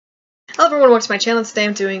Hello everyone, welcome to my channel. Today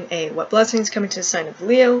I'm doing a What Blessings Coming to the Sign of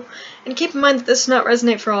Leo. And keep in mind that this does not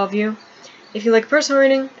resonate for all of you. If you like a personal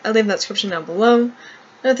reading, I'll leave that description down below.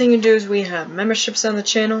 Another thing you do is we have memberships on the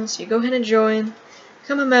channel, so you go ahead and join,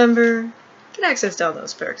 become a member, get access to all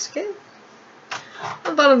those perks, okay?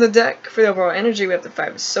 On the bottom of the deck, for the overall energy, we have the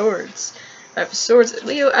Five of Swords. Five of Swords.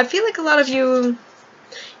 Leo, I feel like a lot of you,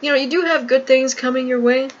 you do have good things coming your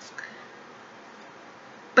way,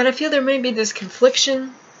 but I feel there may be this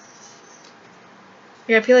confliction.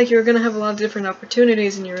 I feel like you're gonna have a lot of different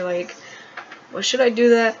opportunities, and you're like, well, should I do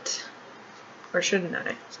that, or shouldn't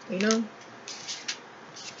I? You know?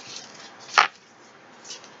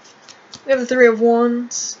 We have the Three of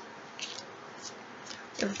Wands.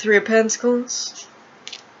 We have the Three of Pentacles.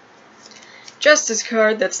 Justice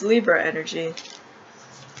card, that's Libra energy.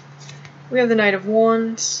 We have the Knight of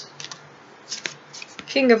Wands.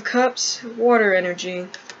 King of Cups, water energy.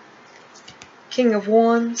 King of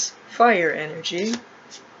Wands, fire energy.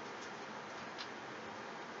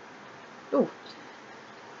 Ooh.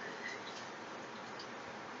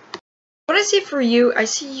 What I see for you, I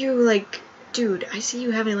see you like, dude, I see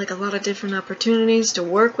you having like a lot of different opportunities to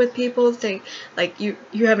work with people. Like you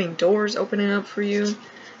having doors opening up for you,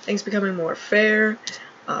 things becoming more fair.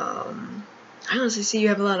 I honestly see you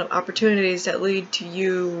have a lot of opportunities that lead to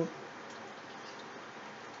you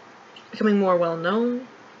becoming more well known.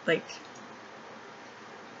 Like,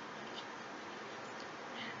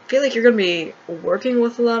 I feel like you're gonna be working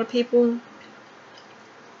with a lot of people,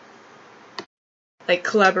 like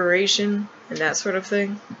collaboration and that sort of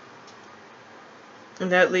thing,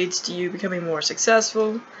 and that leads to you becoming more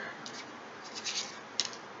successful. You're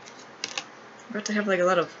about to have like a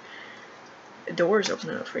lot of doors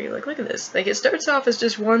opening up for you. Like, look at this. Like, it starts off as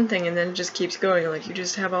just one thing and then it just keeps going. Like, you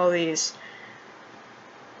just have all these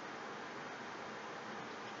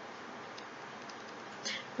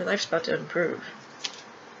your life's about to improve.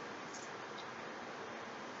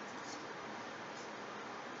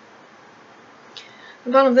 At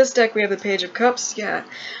the bottom of this deck, we have the Page of Cups. Yeah,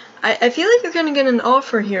 I feel like you're gonna get an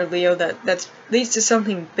offer here, Leo, that leads to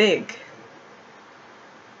something big.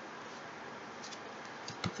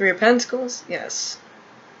 Three of Pentacles. Yes,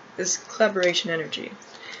 this collaboration energy.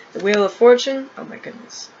 The Wheel of Fortune. Oh my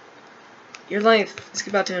goodness, your life is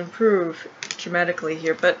about to improve dramatically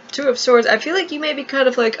here. But Two of Swords. I feel like you may be kind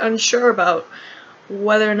of like unsure about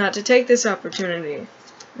whether or not to take this opportunity.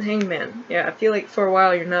 The Hangman. Yeah, I feel like for a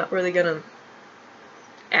while you're not really gonna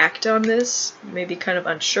act on this. You may be kind of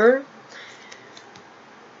unsure. You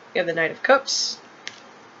have the Knight of Cups.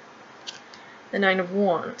 The Nine of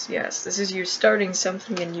Wands. Yes, this is you starting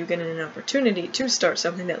something and you getting an opportunity to start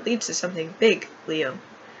something that leads to something big, Leo.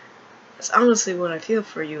 That's honestly what I feel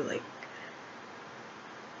for you. Like,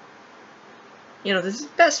 this is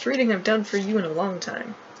the best reading I've done for you in a long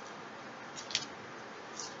time.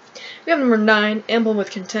 We have number 9, Amble with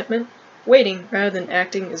Contentment. Waiting rather than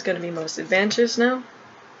acting is going to be most advantageous now.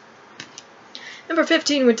 Number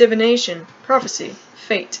 15 with Divination, Prophecy,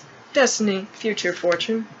 Fate, Destiny, Future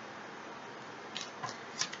Fortune.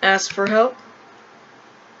 Ask for help.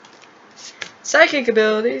 Psychic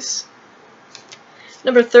abilities.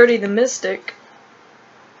 Number 30, the Mystic,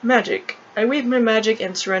 Magic. I weave my magic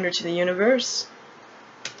and surrender to the universe.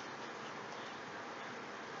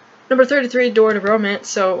 Number 33, Door to Romance,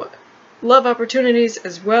 so love opportunities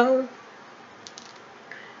as well.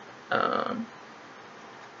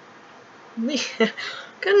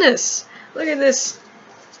 Goodness, look at this.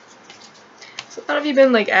 So a lot of you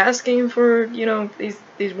been like asking for,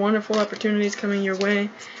 these wonderful opportunities coming your way,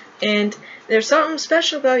 and there's something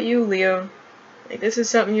special about you, Leo. Like, this is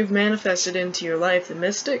something you've manifested into your life. The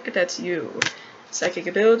Mystic, that's you. Psychic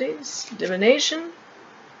abilities, divination.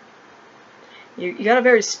 You got a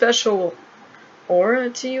very special aura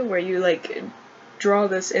to you where you like draw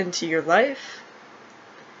this into your life.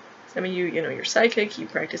 I mean, you're psychic, you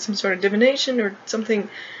practice some sort of divination or something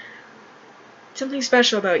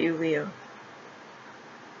special about you, Leo.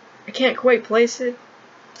 I can't quite place it,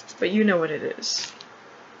 but you know what it is.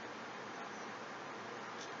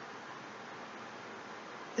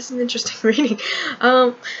 It's an interesting reading.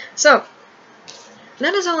 So,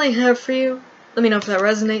 that is all I have for you. Let me know if that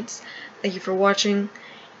resonates. Thank you for watching.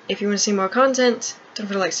 If you want to see more content, don't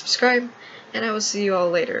forget to like, subscribe, and I will see you all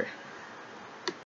later.